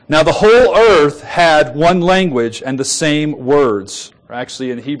Now the whole earth had one language and the same words.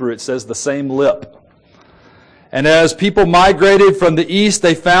 Actually, in Hebrew it says the same lip. And as people migrated from the east,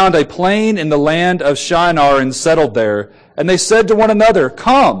 they found a plain in the land of Shinar and settled there. And they said to one another,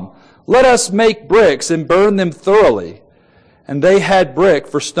 "Come, let us make bricks and burn them thoroughly." And they had brick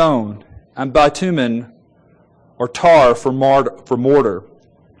for stone, and bitumen or tar for mortar.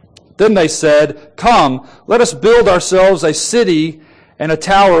 Then they said, "Come, let us build ourselves a city and a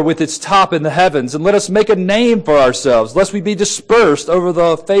tower with its top in the heavens, and let us make a name for ourselves, lest we be dispersed over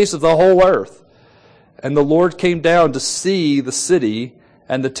the face of the whole earth." And the Lord came down to see the city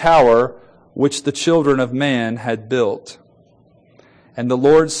and the tower which the children of man had built. And the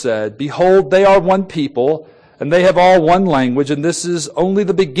Lord said, "Behold, they are one people, and they have all one language, and this is only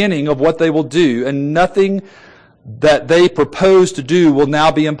the beginning of what they will do, and nothing that they propose to do will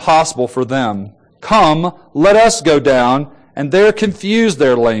now be impossible for them. Come, let us go down, and there confuse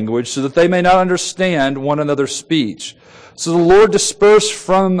their language, so that they may not understand one another's speech." So the Lord dispersed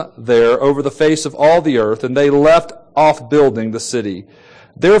from there over the face of all the earth, and they left off building the city.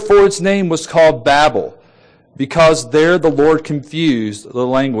 Therefore its name was called Babel, because there the Lord confused the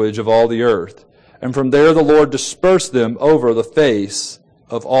language of all the earth. And from there the Lord dispersed them over the face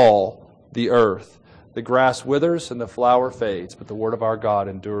of all the earth. The grass withers and the flower fades, but the word of our God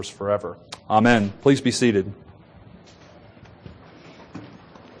endures forever. Amen. Please be seated.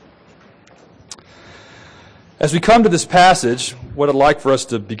 As we come to this passage, what I'd like for us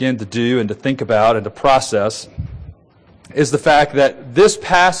to begin to do and to think about and to process is the fact that this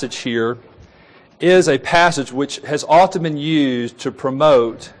passage here is a passage which has often been used to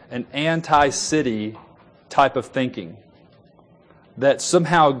promote an anti-city type of thinking. That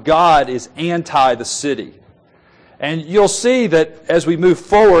somehow God is anti the city. And you'll see that as we move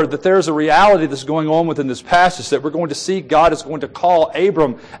forward that there's a reality that's going on within this passage, that we're going to see God is going to call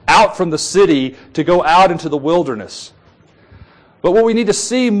Abram out from the city to go out into the wilderness. But what we need to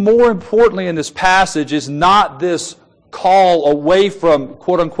see more importantly in this passage is not this call away from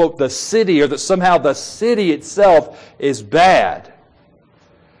quote-unquote the city, or that somehow the city itself is bad.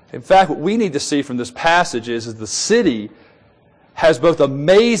 In fact, what we need to see from this passage is the city has both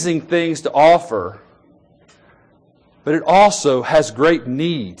amazing things to offer, but it also has great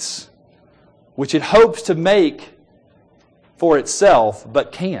needs, which it hopes to make for itself,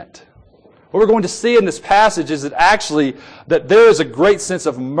 but can't. What we're going to see in this passage is that there is a great sense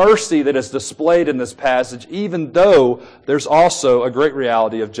of mercy that is displayed in this passage, even though there's also a great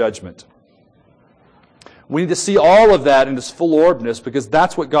reality of judgment. We need to see all of that in its full orbedness, because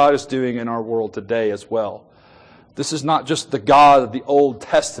that's what God is doing in our world today as well. This is not just the God of the Old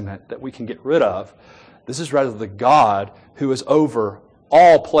Testament that we can get rid of. This is rather the God who is over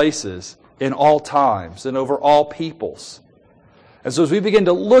all places, in all times, and over all peoples. And so as we begin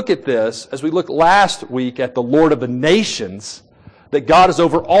to look at this, as we looked last week at the Lord of the nations, that God is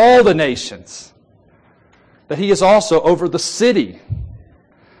over all the nations, that He is also over the city.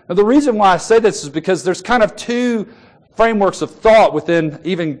 Now the reason why I say this is because there's kind of two frameworks of thought within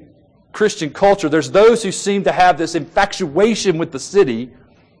even Christian culture. There's those who seem to have this infatuation with the city,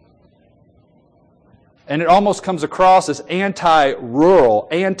 and it almost comes across as anti-rural,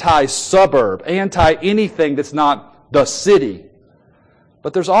 anti-suburb, anti-anything that's not the city.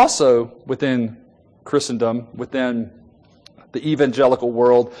 But there's also, within Christendom, within the evangelical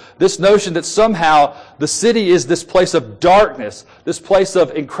world, this notion that somehow the city is this place of darkness, this place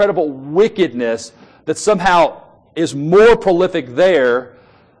of incredible wickedness, that somehow is more prolific there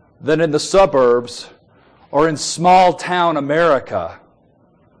than in the suburbs, or in small town America,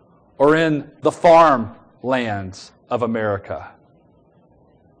 or in the farmlands of America.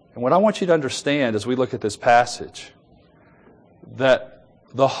 And what I want you to understand as we look at this passage, that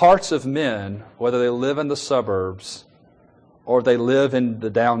the hearts of men, whether they live in the suburbs or they live in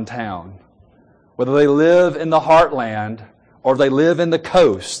the downtown, whether they live in the heartland or they live in the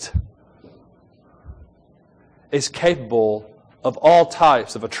coast, is capable of all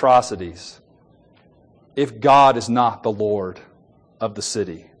types of atrocities if God is not the Lord of the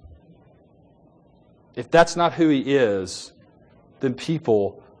city. If that's not who He is, then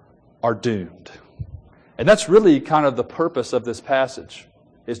people are doomed. And that's really kind of the purpose of this passage,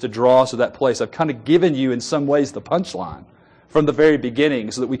 is to draw us to that place. I've kind of given you in some ways the punchline from the very beginning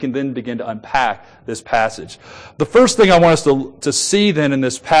so that we can then begin to unpack this passage. The first thing I want us to see then in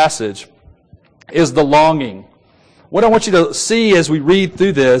this passage is the longing. What I want you to see as we read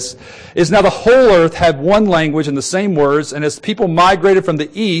through this is now the whole earth had one language and the same words, and as people migrated from the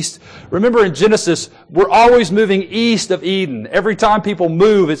east, remember in Genesis, we're always moving east of Eden. Every time people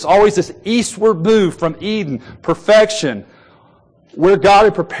move, it's always this eastward move from Eden, perfection, where God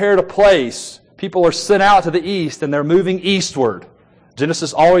had prepared a place, people are sent out to the east and they're moving eastward.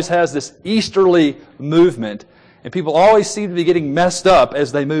 Genesis always has this easterly movement, and people always seem to be getting messed up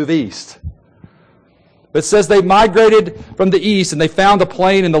as they move east. But it says they migrated from the east and they found a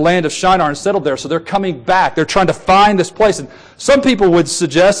plain in the land of Shinar and settled there. So they're coming back. They're trying to find this place. And some people would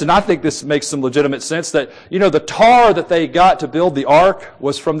suggest, and I think this makes some legitimate sense, that, the tar that they got to build the ark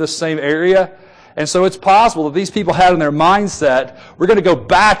was from this same area. And so it's possible that these people had in their mindset, we're going to go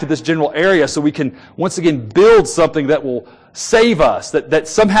back to this general area so we can once again build something that will save us, that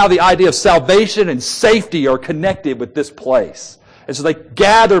somehow the idea of salvation and safety are connected with this place. And so they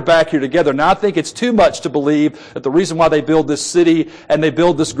gather back here together. Now I think it's too much to believe that the reason why they build this city and they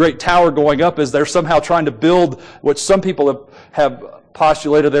build this great tower going up is they're somehow trying to build what some people have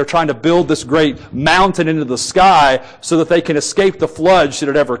postulated. They're trying to build this great mountain into the sky so that they can escape the flood should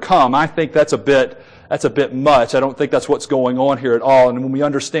it ever come. I think that's a bit much. I don't think that's what's going on here at all. And when we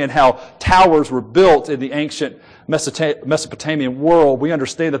understand how towers were built in the ancient Mesopotamian world, we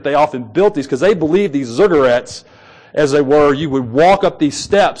understand that they often built these because they believed these ziggurats, as they were, you would walk up these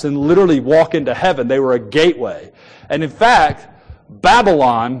steps and literally walk into heaven. They were a gateway. And in fact,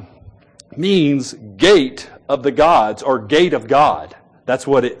 Babylon means gate of the gods or gate of God. That's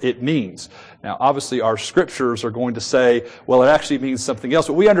what it means. Now, obviously, our scriptures are going to say, well, it actually means something else.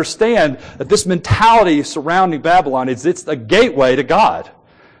 But we understand that this mentality surrounding Babylon it's a gateway to God.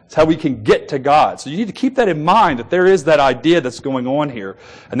 It's how we can get to God. So you need to keep that in mind, that there is that idea that's going on here.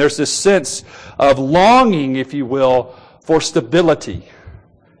 And there's this sense of longing, if you will, for stability.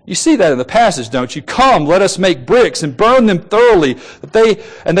 You see that in the passage, don't you? Come, let us make bricks and burn them thoroughly.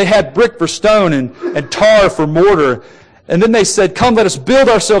 And they had brick for stone and tar for mortar. And then they said, come, let us build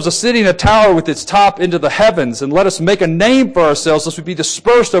ourselves a city and a tower with its top into the heavens, and let us make a name for ourselves, lest we be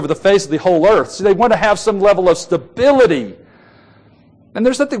dispersed over the face of the whole earth. So they want to have some level of stability. And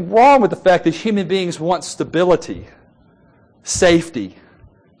there's nothing wrong with the fact that human beings want stability, safety,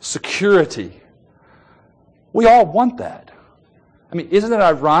 security. We all want that. I mean, isn't it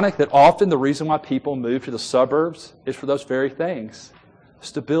ironic that often the reason why people move to the suburbs is for those very things?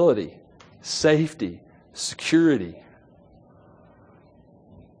 Stability, safety, security.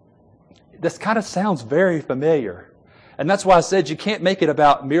 This kind of sounds very familiar. And that's why I said you can't make it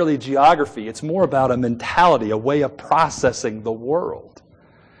about merely geography. It's more about a mentality, a way of processing the world.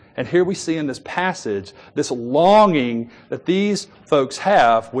 And here we see in this passage this longing that these folks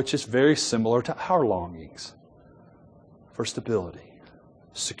have, which is very similar to our longings for stability,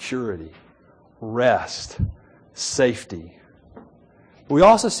 security, rest, safety. We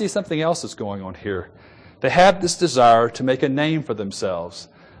also see something else that's going on here. They have this desire to make a name for themselves.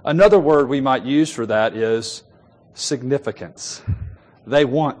 Another word we might use for that is significance. They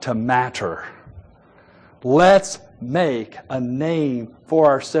want to matter. Let's make a name for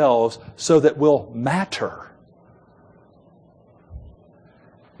ourselves so that we'll matter.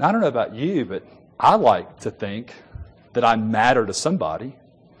 Now, I don't know about you, but I like to think that I matter to somebody.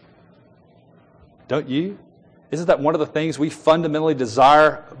 Don't you? Isn't that one of the things we fundamentally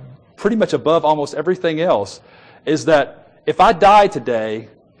desire pretty much above almost everything else? Is that if I died today,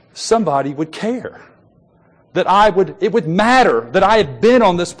 somebody would care. That it would matter that I had been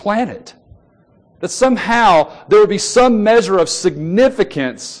on this planet. That somehow there would be some measure of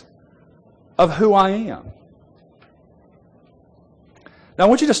significance of who I am. Now I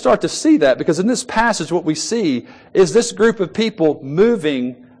want you to start to see that, because in this passage what we see is this group of people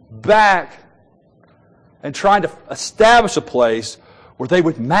moving back and trying to establish a place where they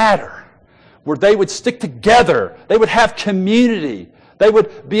would matter, where they would stick together, they would have community. They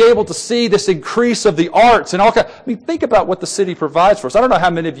would be able to see this increase of the arts and all kinds. I mean, think about what the city provides for us. I don't know how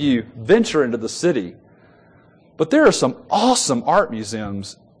many of you venture into the city, but there are some awesome art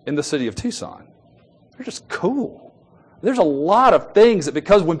museums in the city of Tucson. They're just cool. There's a lot of things that,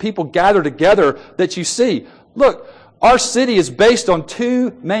 because when people gather together, that you see. Look, our city is based on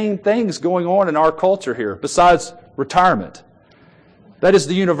two main things going on in our culture here, besides retirement. That is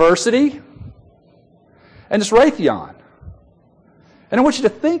the university and it's Raytheon. And I want you to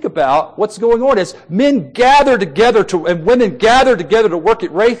think about what's going on as men gather together and women gather together to work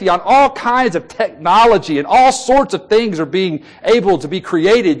at Raytheon. All kinds of technology and all sorts of things are being able to be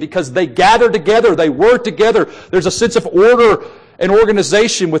created because they gather together, they work together. There's a sense of order and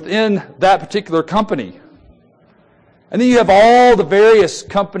organization within that particular company. And then you have all the various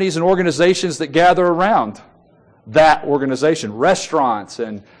companies and organizations that gather around that organization, restaurants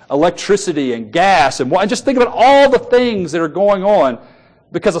and electricity and gas and just think about all the things that are going on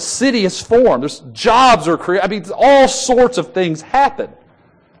because a city is formed. There's jobs are created. I mean, all sorts of things happen,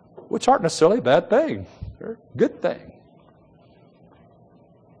 which aren't necessarily a bad thing. They're a good thing.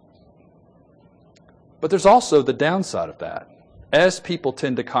 But there's also the downside of that. As people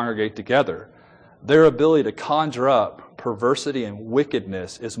tend to congregate together, their ability to conjure up perversity and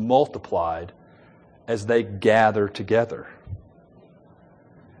wickedness is multiplied as they gather together.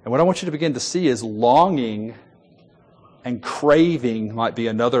 And what I want you to begin to see is longing and craving might be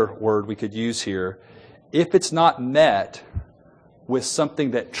another word we could use here. If it's not met with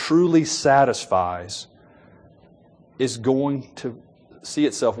something that truly satisfies, is going to see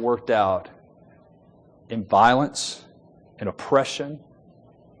itself worked out in violence, in oppression,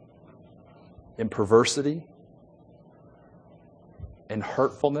 in perversity, in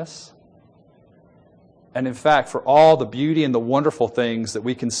hurtfulness. And in fact, for all the beauty and the wonderful things that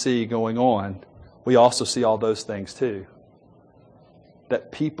we can see going on, we also see all those things too.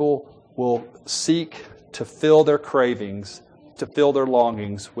 That people will seek to fill their cravings, to fill their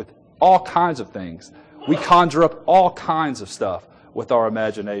longings with all kinds of things. We conjure up all kinds of stuff with our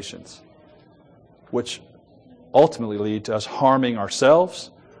imaginations, which ultimately lead to us harming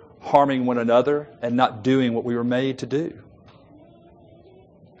ourselves, harming one another, and not doing what we were made to do.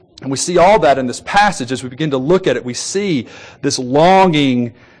 And we see all that in this passage as we begin to look at it. We see this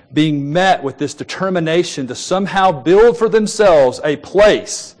longing being met with this determination to somehow build for themselves a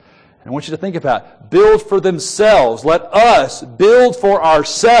place. And I want you to think about it. Build for themselves. Let us build for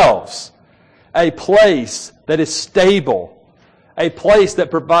ourselves a place that is stable, a place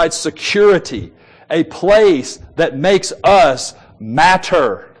that provides security, a place that makes us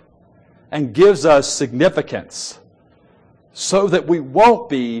matter and gives us significance, so that we won't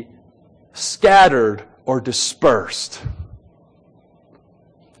be scattered or dispersed.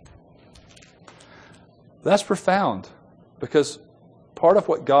 That's profound, because part of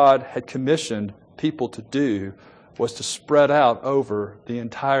what God had commissioned people to do was to spread out over the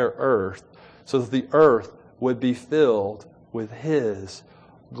entire earth so that the earth would be filled with His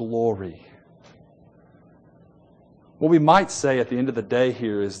glory. What we might say at the end of the day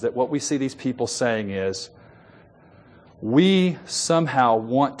here is that what we see these people saying is, we somehow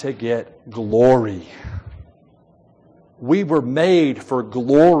want to get glory. We were made for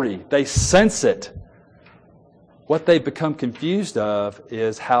glory. They sense it. What they've become confused of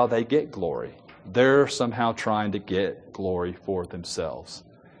is how they get glory. They're somehow trying to get glory for themselves.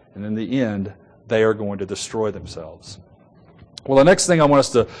 And in the end, they are going to destroy themselves. Well, the next thing I want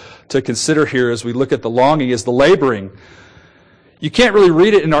us to consider here as we look at the longing is the laboring. You can't really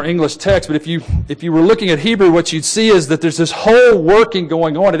read it in our English text, but if you were looking at Hebrew, what you'd see is that there's this whole working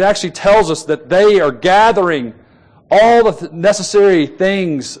going on. It actually tells us that they are gathering all the necessary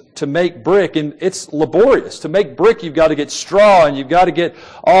things to make brick, and it's laborious. To make brick, you've got to get straw, and you've got to get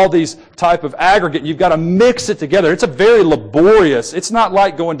all these type of aggregate, and you've got to mix it together. It's a very laborious. It's not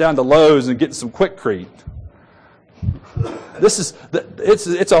like going down to Lowe's and getting some Quickcrete.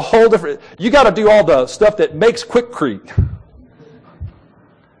 It's a whole different. You got to do all the stuff that makes Quickcrete.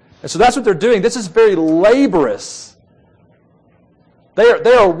 And so that's what they're doing. This is very laborious. They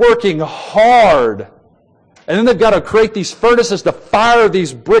are working hard. And then they've got to create these furnaces to fire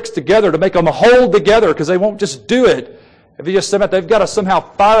these bricks together to make them hold together, because they won't just do it if you just set it. They've got to somehow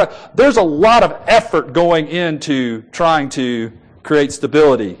fire. There's a lot of effort going into trying to create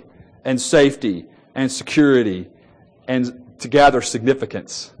stability and safety and security and to gather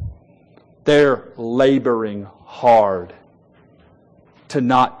significance. They're laboring hard to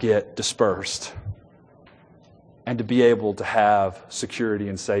not get dispersed and to be able to have security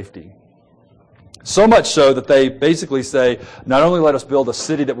and safety. So much so that they basically say, not only let us build a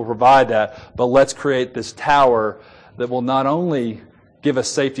city that will provide that, but let's create this tower that will not only give us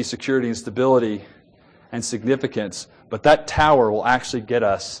safety, security, and stability and significance, but that tower will actually get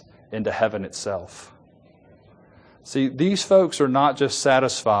us into heaven itself. See, these folks are not just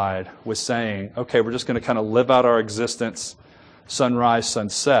satisfied with saying, okay, we're just going to kind of live out our existence, sunrise,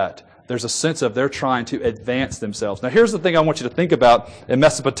 sunset. There's a sense of they're trying to advance themselves. Now, here's the thing I want you to think about in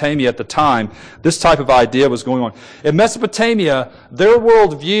Mesopotamia at the time. This type of idea was going on. In Mesopotamia, their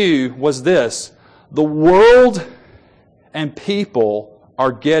worldview was this: the world and people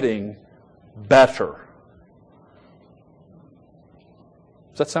are getting better.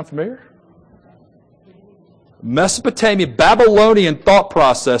 Does that sound familiar? Mesopotamia, Babylonian thought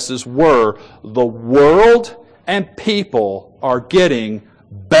processes were the world and people are getting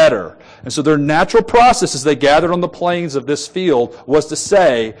better. And so their natural process as they gathered on the plains of this field was to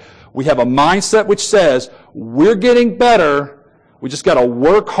say, we have a mindset which says, we're getting better, we just got to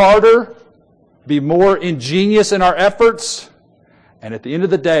work harder, be more ingenious in our efforts, and at the end of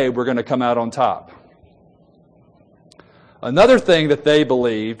the day, we're going to come out on top. Another thing that they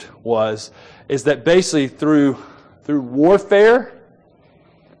believed is that basically through warfare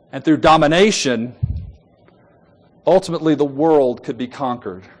and through domination, ultimately the world could be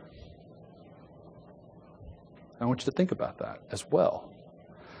conquered. I want you to think about that as well.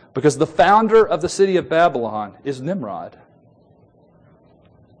 Because the founder of the city of Babylon is Nimrod.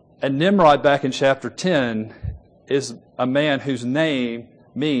 And Nimrod, back in chapter 10, is a man whose name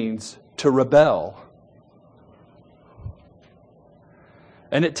means to rebel.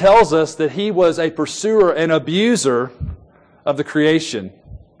 And it tells us that he was a pursuer and abuser of the creation.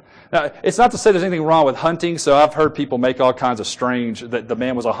 Now, it's not to say there's anything wrong with hunting, so I've heard people make all kinds of strange, that the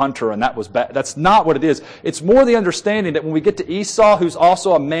man was a hunter and that was bad. That's not what it is. It's more the understanding that when we get to Esau, who's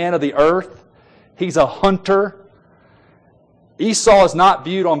also a man of the earth, he's a hunter. Esau is not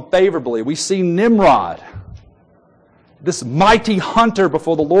viewed unfavorably. We see Nimrod, this mighty hunter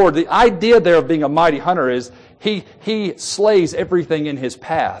before the Lord. The idea there of being a mighty hunter is he slays everything in his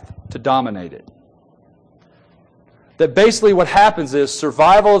path to dominate it. That basically what happens is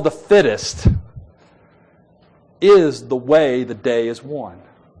survival of the fittest is the way the day is won.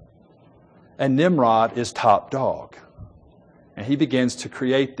 And Nimrod is top dog. And he begins to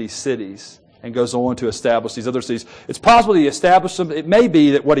create these cities and goes on to establish these other cities. It's possible he established them. It may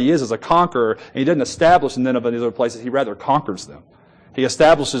be that what he is a conqueror, and he doesn't establish them in other places. He rather conquers them. He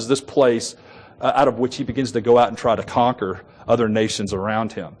establishes this place out of which he begins to go out and try to conquer other nations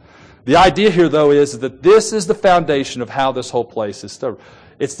around him. The idea here, though, is that this is the foundation of how this whole place is started.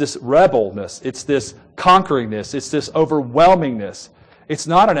 It's this rebelness. It's this conqueringness. It's this overwhelmingness. It's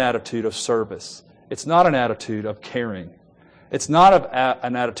not an attitude of service. It's not an attitude of caring. It's not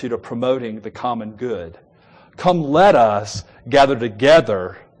an attitude of promoting the common good. Come, let us gather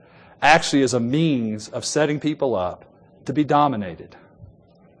together actually as a means of setting people up to be dominated,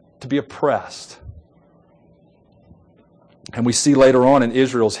 to be oppressed. And we see later on in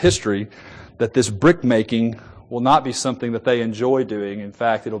Israel's history that this brick making will not be something that they enjoy doing. In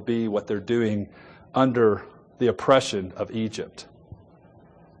fact, it'll be what they're doing under the oppression of Egypt.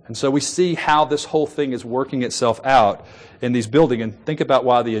 And so we see how this whole thing is working itself out in these buildings. And think about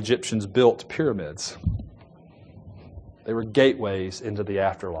why the Egyptians built pyramids. They were gateways into the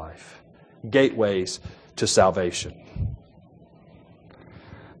afterlife, gateways to salvation.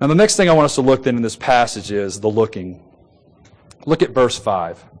 Now, the next thing I want us to look then in this passage is the looking. Look at verse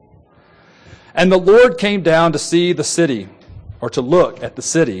 5. And the Lord came down to see the city, or to look at the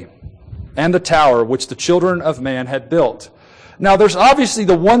city, and the tower which the children of man had built. Now, there's obviously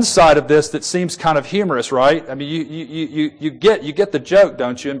the one side of this that seems kind of humorous, right? I mean, you get the joke,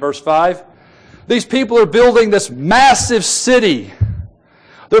 don't you, in verse 5? These people are building this massive city.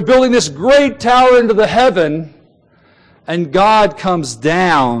 They're building this great tower into the heaven, and God comes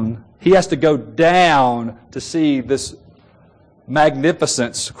down. He has to go down to see this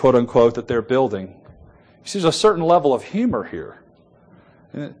magnificence, quote unquote, that they're building. You see, there's a certain level of humor here.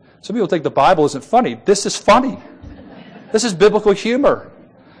 Some people think the Bible isn't funny. This is funny. This is biblical humor.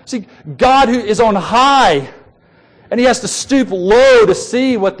 See, God who is on high, and He has to stoop low to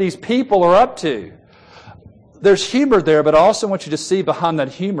see what these people are up to. There's humor there, but I also want you to see behind that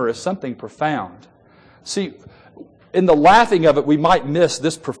humor is something profound. See, in the laughing of it, we might miss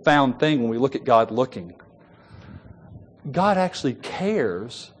this profound thing when we look at God looking. God actually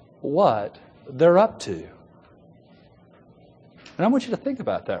cares what they're up to. And I want you to think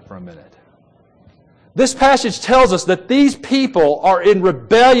about that for a minute. This passage tells us that these people are in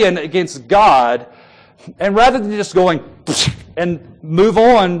rebellion against God, and rather than just going and move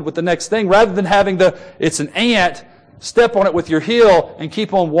on with the next thing, rather than having it's an ant, step on it with your heel and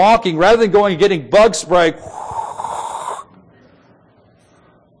keep on walking, rather than going and getting bug spray,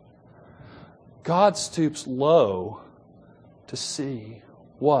 God stoops low to see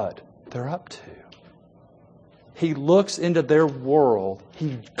what they're up to. He looks into their world.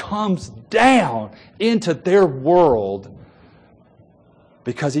 He comes down into their world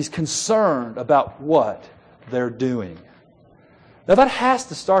because He's concerned about what they're doing. Now that has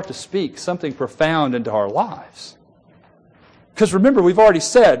to start to speak something profound into our lives. Because remember, we've already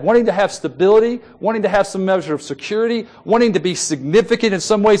said, wanting to have stability, wanting to have some measure of security, wanting to be significant in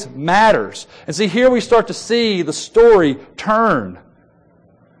some ways matters. And see, here we start to see the story turn.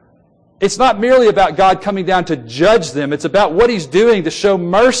 It's not merely about God coming down to judge them. It's about what He's doing to show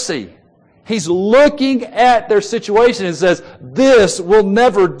mercy. He's looking at their situation and says, this will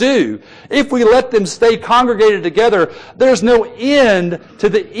never do. If we let them stay congregated together, there's no end to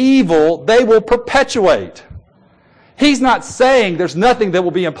the evil they will perpetuate. He's not saying there's nothing that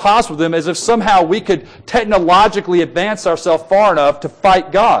will be impossible for them, as if somehow we could technologically advance ourselves far enough to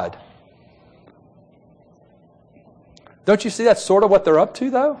fight God. Don't you see that's sort of what they're up to,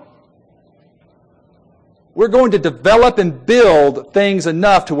 though? we're going to develop and build things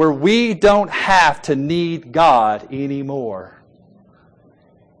enough to where we don't have to need God anymore.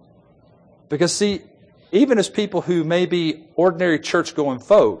 Because see, even as people who may be ordinary church-going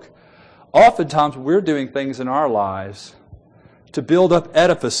folk, oftentimes we're doing things in our lives to build up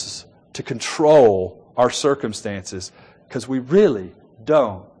edifices to control our circumstances because we really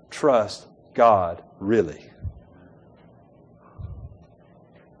don't trust God, really.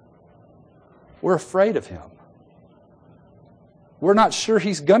 We're afraid of Him. We're not sure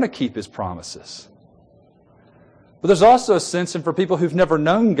He's going to keep His promises. But there's also a sense, and for people who've never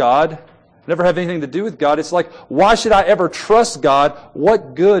known God, never have anything to do with God, it's like, why should I ever trust God?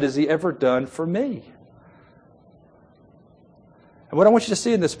 What good has He ever done for me? And what I want you to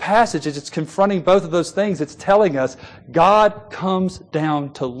see in this passage is it's confronting both of those things. It's telling us God comes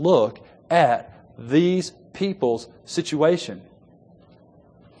down to look at these people's situation.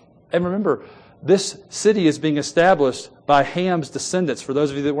 And remember, this city is being established by Ham's descendants. For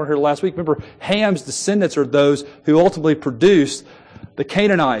those of you that weren't here last week, remember, Ham's descendants are those who ultimately produced the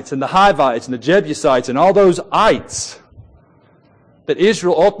Canaanites and the Hivites and the Jebusites and all those ites that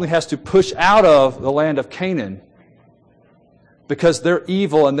Israel ultimately has to push out of the land of Canaan because their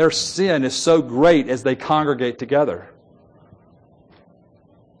evil and their sin is so great as they congregate together.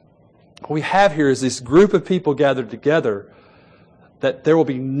 What we have here is this group of people gathered together that there will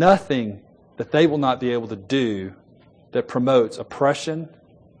be nothing that they will not be able to do that promotes oppression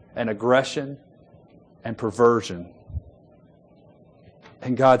and aggression and perversion.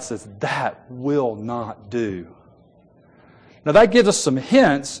 And God says, that will not do. Now that gives us some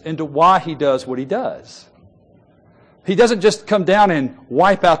hints into why He does what He does. He doesn't just come down and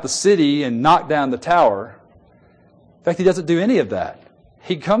wipe out the city and knock down the tower. In fact, He doesn't do any of that.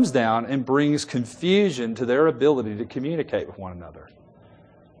 He comes down and brings confusion to their ability to communicate with one another.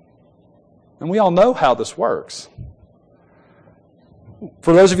 And we all know how this works.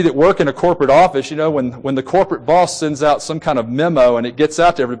 For those of you that work in a corporate office, you know, when the corporate boss sends out some kind of memo and it gets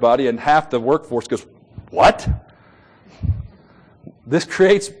out to everybody and half the workforce goes, "What?" This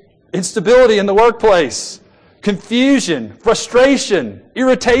creates instability in the workplace, confusion, frustration,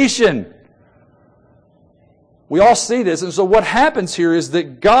 irritation. We all see this. And so what happens here is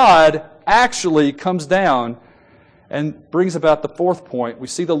that God actually comes down and brings about the fourth point. We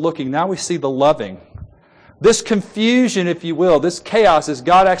see the looking, now we see the loving. This confusion, if you will, this chaos is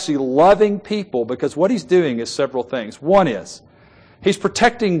God actually loving people because what He's doing is several things. One is, He's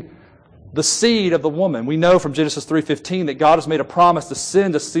protecting the seed of the woman. We know from Genesis 3:15 that God has made a promise to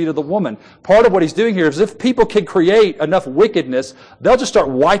send a seed of the woman. Part of what He's doing here is if people can create enough wickedness, they'll just start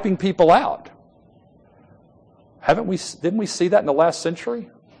wiping people out. Didn't we see that in the last century?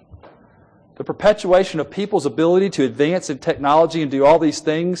 The perpetuation of people's ability to advance in technology and do all these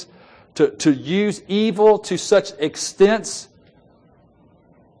things, to use evil to such extents.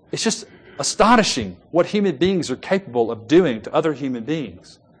 It's just astonishing what human beings are capable of doing to other human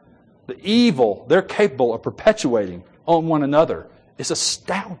beings. The evil they're capable of perpetuating on one another is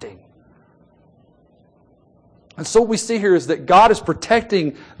astounding. And so what we see here is that God is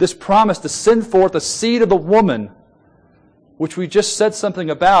protecting this promise to send forth a seed of the woman, which we just said something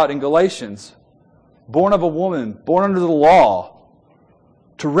about in Galatians, born of a woman, born under the law,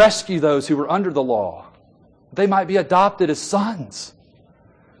 to rescue those who were under the law. They might be adopted as sons.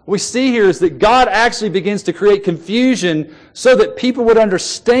 What we see here is that God actually begins to create confusion so that people would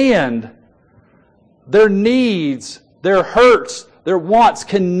understand their needs, their hurts, their wants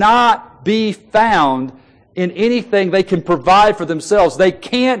cannot be found in anything they can provide for themselves. They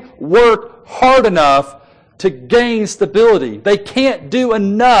can't work hard enough to gain stability. They can't do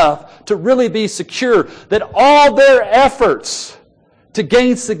enough to really be secure. That all their efforts to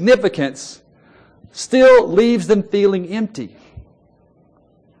gain significance still leaves them feeling empty.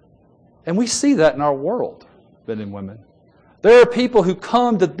 And we see that in our world, men and women. There are people who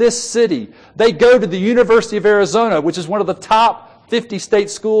come to this city. They go to the University of Arizona, which is one of the top 50 state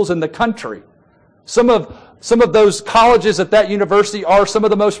schools in the country. Some of those colleges at that university are some of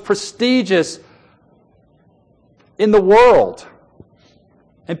the most prestigious in the world.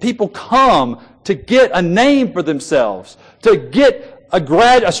 And people come to get a name for themselves, to get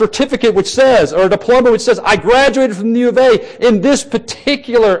a certificate which says, or a diploma which says, I graduated from the U of A in this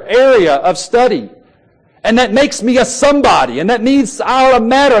particular area of study. And that makes me a somebody, and that means I ought to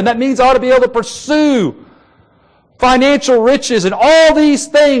matter, and that means I ought to be able to pursue financial riches and all these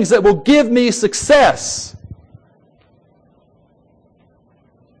things that will give me success.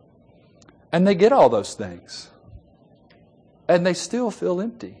 And they get all those things. And they still feel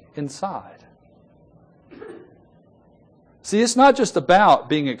empty inside. See, it's not just about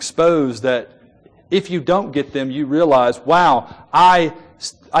being exposed that If you don't get them, you realize, wow, I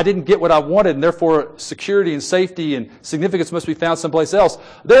didn't get what I wanted, and therefore security and safety and significance must be found someplace else.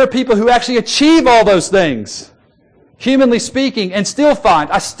 There are people who actually achieve all those things, humanly speaking, and still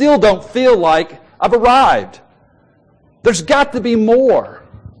find, I still don't feel like I've arrived. There's got to be more.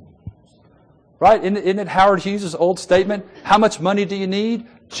 Right? Isn't it Howard Hughes' old statement? How much money do you need?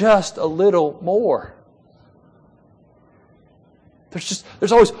 Just a little more.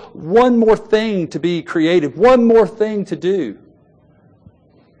 There's always one more thing to be creative, one more thing to do.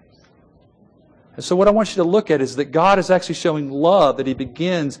 And so what I want you to look at is that God is actually showing love, that He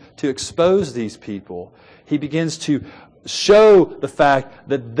begins to expose these people. He begins to show the fact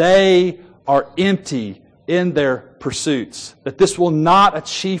that they are empty in their pursuits, that this will not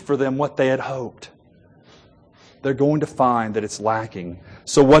achieve for them what they had hoped. They're going to find that it's lacking.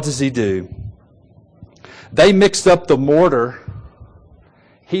 So what does He do? They mixed up the mortar.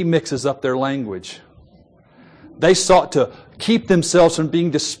 He mixes up their language. They sought to keep themselves from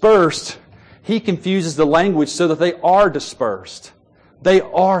being dispersed. He confuses the language so that they are dispersed. They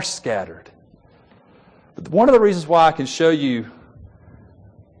are scattered. But one of the reasons why I can show you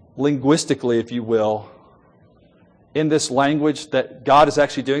linguistically, if you will, in this language that God is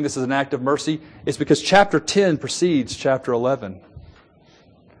actually doing this as an act of mercy is because chapter 10 precedes chapter 11.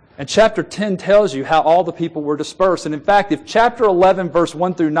 And chapter 10 tells you how all the people were dispersed. And in fact, if chapter 11, verse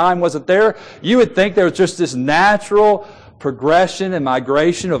 1 through 9 wasn't there, you would think there was just this natural progression and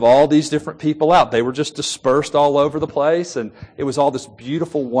migration of all these different people out. They were just dispersed all over the place, and it was all this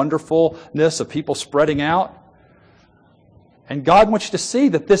beautiful wonderfulness of people spreading out. And God wants you to see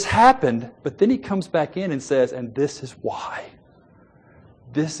that this happened, but then He comes back in and says, and this is why.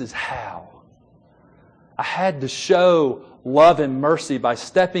 This is how. I had to show love and mercy by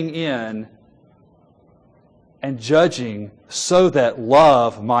stepping in and judging so that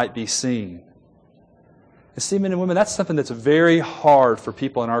love might be seen. And see, men and women, that's something that's very hard for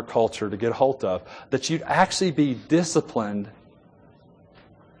people in our culture to get hold of. That you'd actually be disciplined.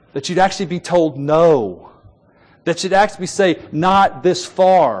 That you'd actually be told no. That you'd actually say, not this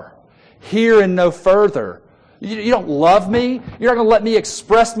far. Here and no further. You don't love me. You're not going to let me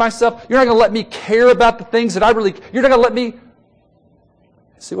express myself. You're not going to let me care about the things that I really... You're not going to let me...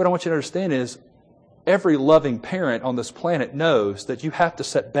 See, what I want you to understand is every loving parent on this planet knows that you have to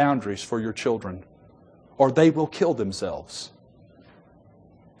set boundaries for your children, or they will kill themselves.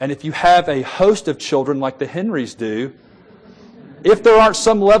 And if you have a host of children like the Henrys do, if there aren't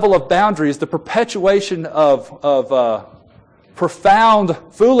some level of boundaries, the perpetuation of profound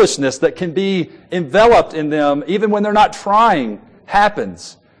foolishness that can be enveloped in them, even when they're not trying,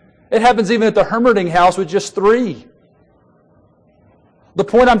 happens. It happens even at the Hermerding house with just 3. The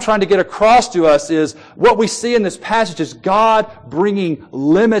point I'm trying to get across to us is what we see in this passage is God bringing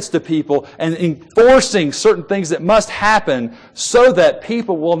limits to people and enforcing certain things that must happen so that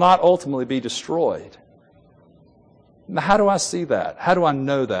people will not ultimately be destroyed. Now, how do I see that? How do I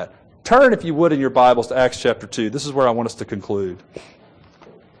know that? Turn, if you would, in your Bibles to Acts chapter 2. This is where I want us to conclude.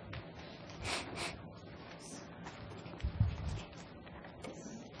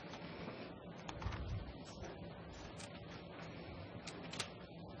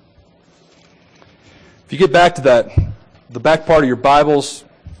 If you get back to the back part of your Bibles,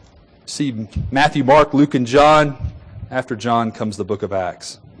 see Matthew, Mark, Luke, and John. After John comes the book of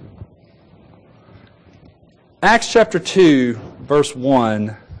Acts. Acts chapter 2, verse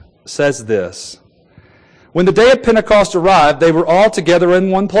 1 says this. When the day of Pentecost arrived, they were all together in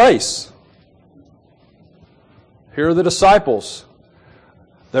one place. Here are the disciples.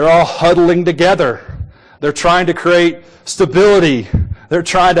 They're all huddling together. They're trying to create stability. They're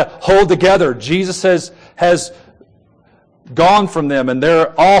trying to hold together. Jesus has gone from them, and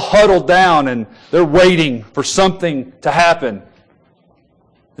they're all huddled down, and they're waiting for something to happen.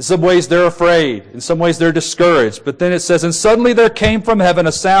 In some ways they're afraid. In some ways they're discouraged. But then it says, and suddenly there came from heaven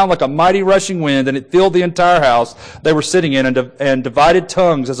a sound like a mighty rushing wind, and it filled the entire house they were sitting in, and divided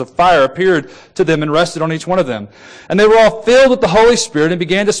tongues as a fire appeared to them and rested on each one of them. And they were all filled with the Holy Spirit and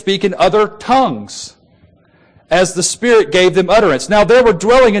began to speak in other tongues, as the Spirit gave them utterance. Now there were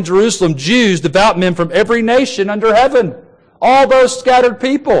dwelling in Jerusalem Jews, devout men from every nation under heaven. All those scattered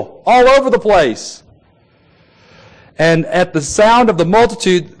people, all over the place. And at the sound of the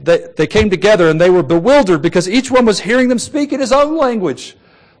multitude, they came together, and they were bewildered because each one was hearing them speak in his own language.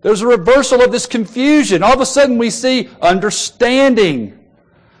 There's a reversal of this confusion. All of a sudden we see understanding,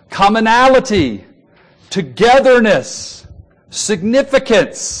 commonality, togetherness,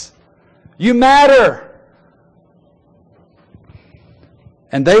 significance. You matter.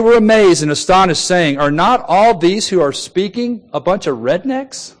 And they were amazed and astonished, saying, are not all these who are speaking a bunch of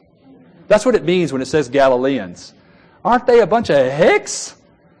rednecks? That's what it means when it says Galileans. Aren't they a bunch of hicks?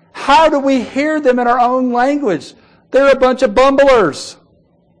 How do we hear them in our own language? They're a bunch of bumblers.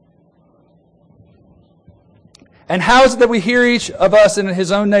 And how is it that we hear each of us in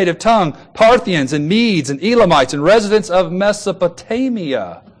his own native tongue? Parthians and Medes and Elamites and residents of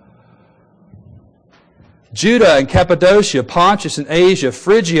Mesopotamia, Judah and Cappadocia, Pontus and Asia,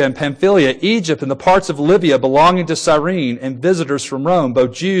 Phrygia and Pamphylia, Egypt and the parts of Libya belonging to Cyrene, and visitors from Rome,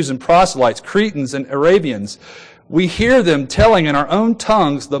 both Jews and proselytes, Cretans and Arabians. We hear them telling in our own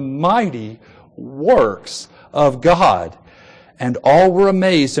tongues the mighty works of God. And all were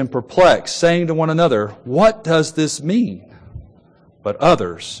amazed and perplexed, saying to one another, "What does this mean?" But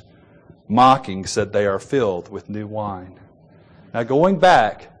others, mocking, said they are filled with new wine. Now going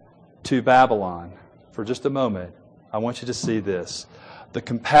back to Babylon for just a moment, I want you to see this. The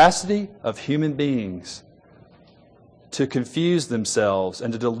capacity of human beings to confuse themselves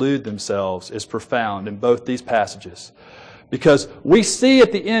and to delude themselves is profound in both these passages. Because we see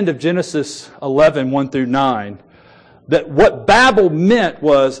at the end of Genesis 11, 1 through 9, that what Babel meant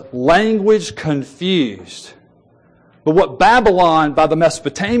was language confused. But what Babylon by the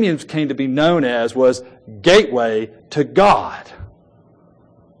Mesopotamians came to be known as was gateway to God.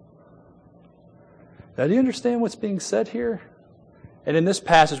 Now, do you understand what's being said here? And in this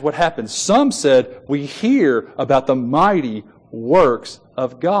passage, what happens? Some said, we hear about the mighty works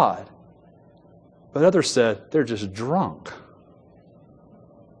of God. But others said, they're just drunk.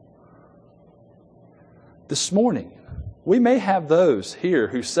 This morning, we may have those here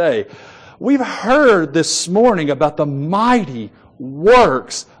who say, we've heard this morning about the mighty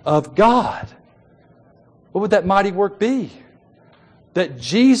works of God. What would that mighty work be? That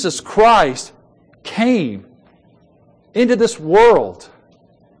Jesus Christ came into this world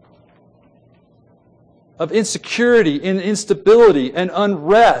of insecurity and instability and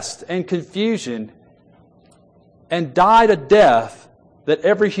unrest and confusion and died a death that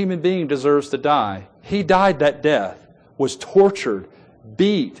every human being deserves to die. He died that death, was tortured,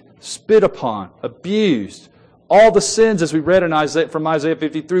 beat, spit upon, abused. All the sins, as we read in from Isaiah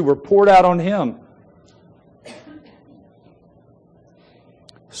 53, were poured out on Him.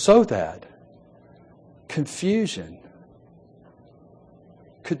 So that confusion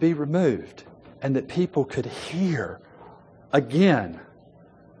could be removed and that people could hear again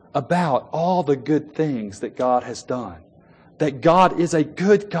about all the good things that God has done. That God is a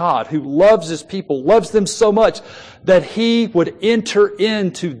good God who loves His people, loves them so much that He would enter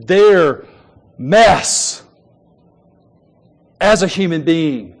into their mess as a human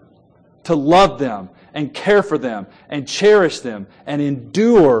being to love them and care for them and cherish them and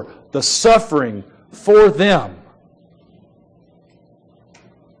endure the suffering for them.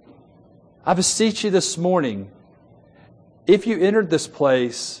 I beseech you this morning, if you entered this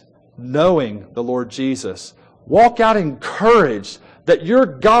place knowing the Lord Jesus, walk out encouraged that your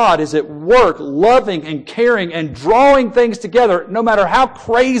God is at work, loving and caring and drawing things together no matter how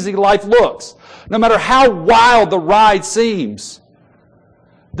crazy life looks, no matter how wild the ride seems.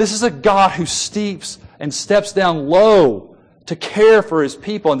 This is a God who steeps and steps down low to care for His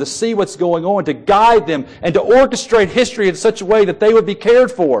people and to see what's going on, to guide them and to orchestrate history in such a way that they would be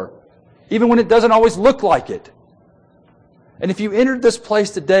cared for, even when it doesn't always look like it. And if you entered this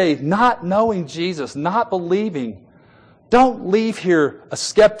place today not knowing Jesus, not believing, don't leave here a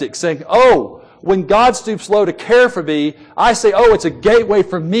skeptic saying, oh, when God stoops low to care for me, I say, oh, it's a gateway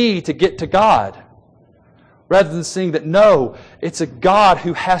for me to get to God. Rather than seeing that, no, it's a God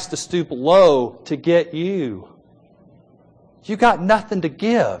who has to stoop low to get you. You got nothing to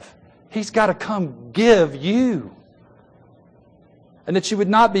give. He's got to come give you. And that you would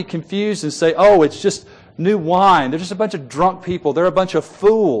not be confused and say, oh, it's just new wine. They're just a bunch of drunk people. They're a bunch of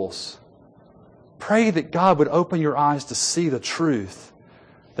fools. Pray that God would open your eyes to see the truth.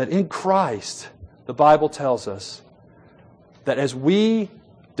 That in Christ, the Bible tells us, that as we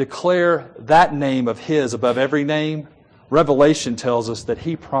declare that name of His above every name, Revelation tells us that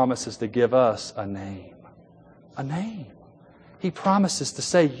He promises to give us a name. A name. He promises to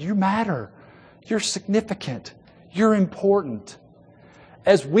say, you matter. You're significant. You're important.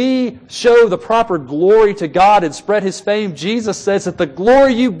 As we show the proper glory to God and spread His fame, Jesus says that the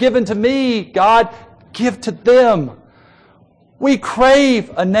glory you've given to me, God, give to them. We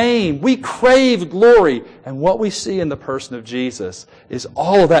crave a name. We crave glory. And what we see in the person of Jesus is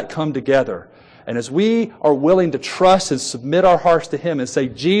all of that come together. And as we are willing to trust and submit our hearts to Him and say,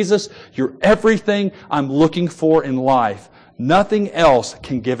 Jesus, you're everything I'm looking for in life. Nothing else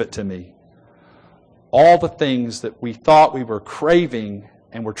can give it to me. All the things that we thought we were craving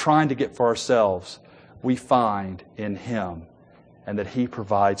and we're trying to get for ourselves, we find in Him. and that He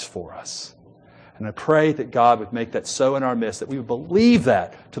provides for us. And I pray that God would make that so in our midst, that we would believe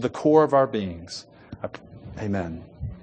that to the core of our beings. Amen.